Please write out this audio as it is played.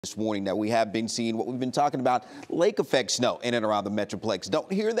This morning that we have been seeing what we've been talking about, lake effect snow in and around the Metroplex.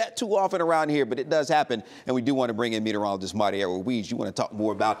 Don't hear that too often around here, but it does happen. And we do want to bring in meteorologist Mariel Ruiz. You want to talk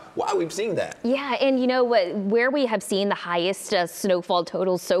more about why we've seen that? Yeah, and you know what, where we have seen the highest snowfall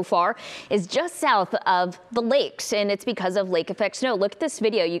totals so far is just south of the lakes, and it's because of lake effect snow. Look at this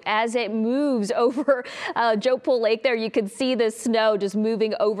video. As it moves over Joe Pool Lake there, you can see the snow just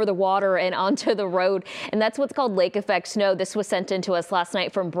moving over the water and onto the road. And that's what's called lake effect snow. This was sent in to us last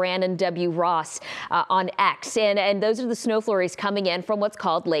night from Brandon W. Ross on X. And those are the snow flurries coming in from what's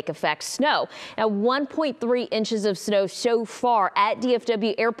called lake effect snow. Now, 1.3 inches of snow so far at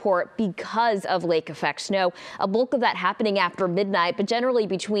DFW Airport because of lake effect snow. A bulk of that happening after midnight, but generally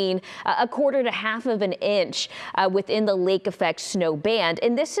between a quarter to half of an inch within the lake effect snow band.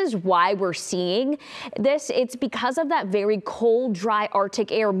 And this is why we're seeing this. It's because of that very cold, dry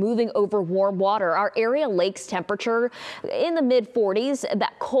Arctic air moving over warm water. Our area lake's temperature in the mid 40s,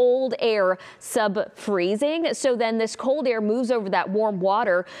 that cold air sub-freezing. So then this cold air moves over that warm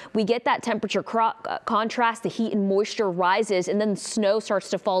water. We get that temperature contrast, the heat and moisture rises, and then snow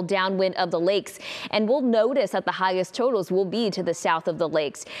starts to fall downwind of the lakes. And we'll notice that the highest totals will be to the south of the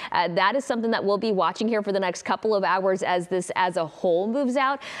lakes. That is something that we'll be watching here for the next couple of hours as this as a whole moves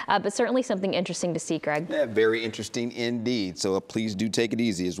out, but certainly something interesting to see, Greg. Yeah, very interesting indeed. So please do take it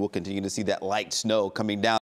easy as we'll continue to see that light snow coming down.